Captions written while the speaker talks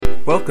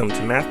Welcome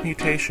to Math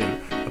Mutation,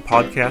 a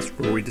podcast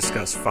where we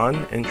discuss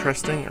fun,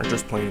 interesting, or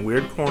just plain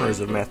weird corners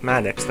of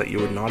mathematics that you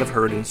would not have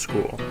heard in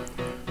school.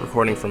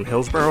 Recording from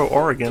Hillsboro,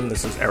 Oregon,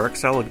 this is Eric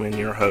Seligman,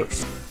 your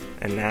host.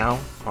 And now,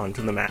 on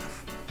to the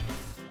math.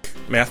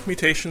 Math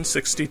Mutation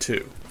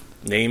 62,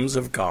 Names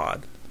of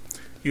God.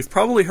 You've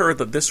probably heard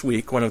that this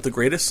week one of the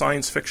greatest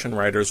science fiction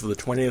writers of the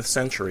 20th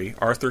century,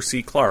 Arthur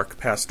C. Clarke,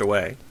 passed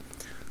away.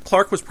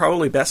 Clarke was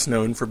probably best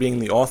known for being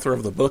the author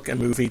of the book and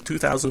movie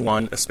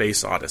 2001: A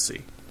Space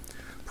Odyssey.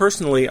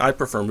 Personally, I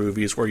prefer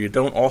movies where you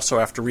don't also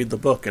have to read the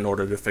book in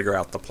order to figure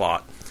out the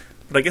plot,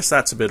 but I guess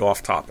that's a bit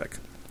off topic.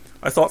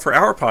 I thought for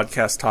our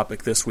podcast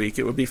topic this week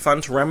it would be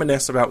fun to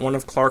reminisce about one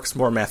of Clarke's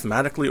more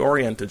mathematically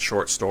oriented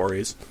short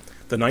stories,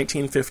 the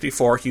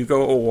 1954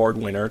 Hugo Award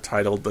winner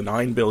titled The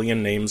 9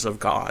 Billion Names of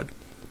God.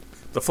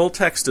 The full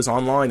text is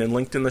online and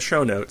linked in the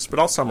show notes, but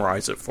I'll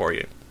summarize it for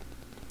you.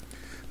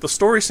 The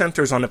story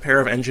centers on a pair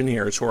of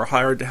engineers who are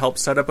hired to help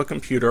set up a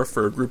computer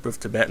for a group of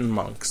Tibetan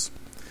monks.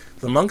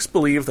 The monks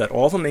believe that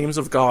all the names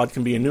of God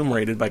can be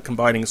enumerated by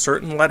combining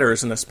certain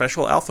letters in a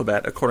special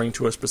alphabet according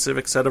to a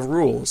specific set of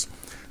rules,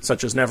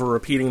 such as never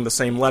repeating the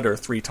same letter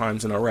 3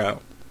 times in a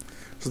row.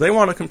 So they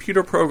want a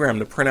computer program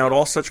to print out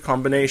all such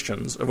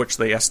combinations, of which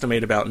they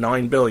estimate about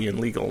 9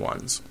 billion legal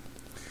ones.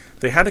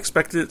 They had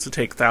expected it to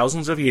take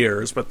thousands of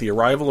years, but the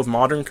arrival of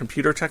modern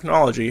computer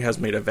technology has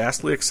made a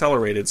vastly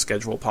accelerated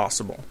schedule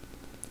possible.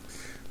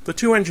 The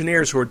 2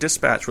 engineers who are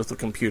dispatched with the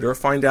computer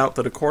find out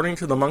that according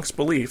to the monks'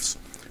 beliefs,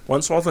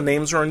 once all the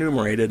names are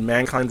enumerated,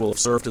 mankind will have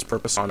served its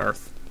purpose on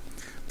Earth.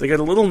 They get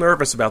a little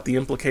nervous about the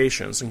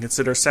implications and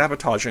consider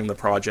sabotaging the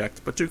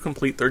project, but do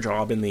complete their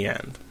job in the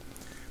end.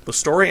 The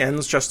story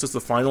ends just as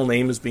the final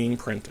name is being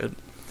printed,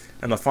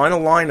 and the final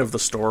line of the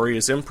story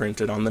is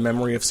imprinted on the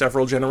memory of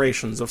several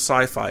generations of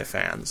sci-fi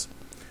fans.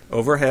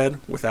 Overhead,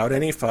 without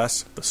any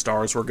fuss, the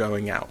stars were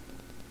going out.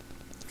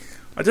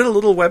 I did a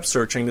little web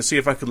searching to see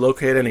if I could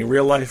locate any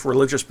real-life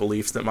religious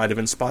beliefs that might have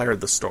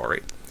inspired the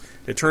story.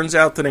 It turns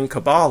out that in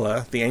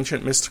Kabbalah, the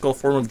ancient mystical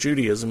form of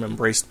Judaism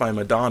embraced by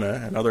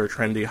Madonna and other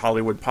trendy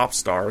Hollywood pop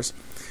stars,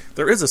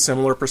 there is a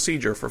similar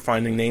procedure for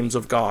finding names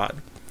of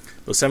God.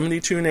 The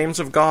 72 names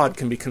of God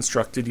can be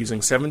constructed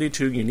using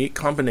 72 unique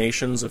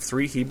combinations of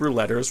 3 Hebrew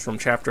letters from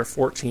chapter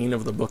 14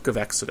 of the book of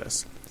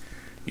Exodus.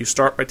 You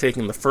start by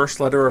taking the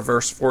first letter of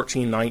verse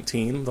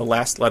 1419, the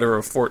last letter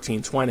of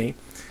 1420,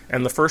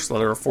 and the first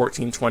letter of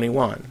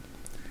 1421.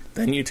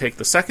 Then you take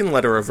the second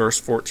letter of verse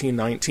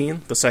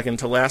 1419, the second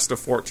to last of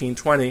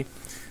 1420,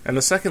 and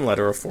the second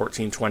letter of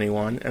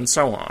 1421, and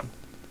so on.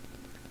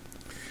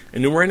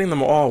 Enumerating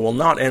them all will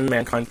not end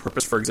mankind's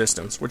purpose for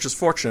existence, which is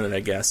fortunate,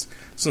 I guess,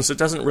 since it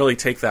doesn't really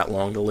take that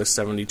long to list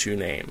 72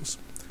 names.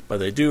 But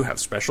they do have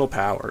special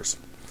powers.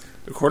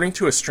 According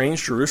to a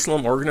strange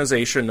Jerusalem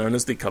organization known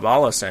as the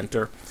Kabbalah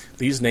Center,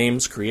 these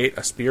names create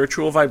a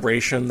spiritual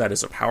vibration that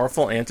is a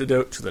powerful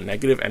antidote to the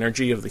negative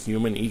energy of the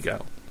human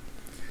ego.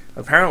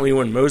 Apparently,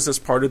 when Moses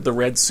parted the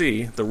Red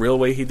Sea, the real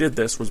way he did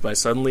this was by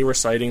suddenly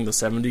reciting the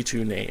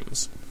 72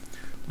 names.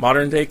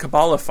 Modern-day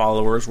Kabbalah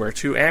followers wear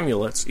 2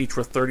 amulets, each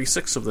with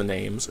 36 of the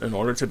names, in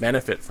order to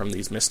benefit from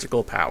these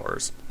mystical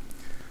powers.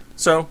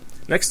 So,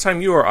 next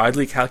time you are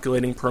idly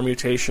calculating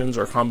permutations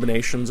or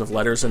combinations of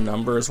letters and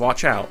numbers,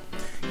 watch out.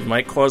 You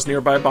might cause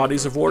nearby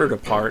bodies of water to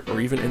part,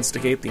 or even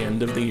instigate the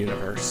end of the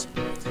universe.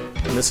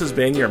 And this has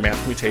been your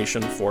Math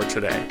Mutation for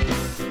today.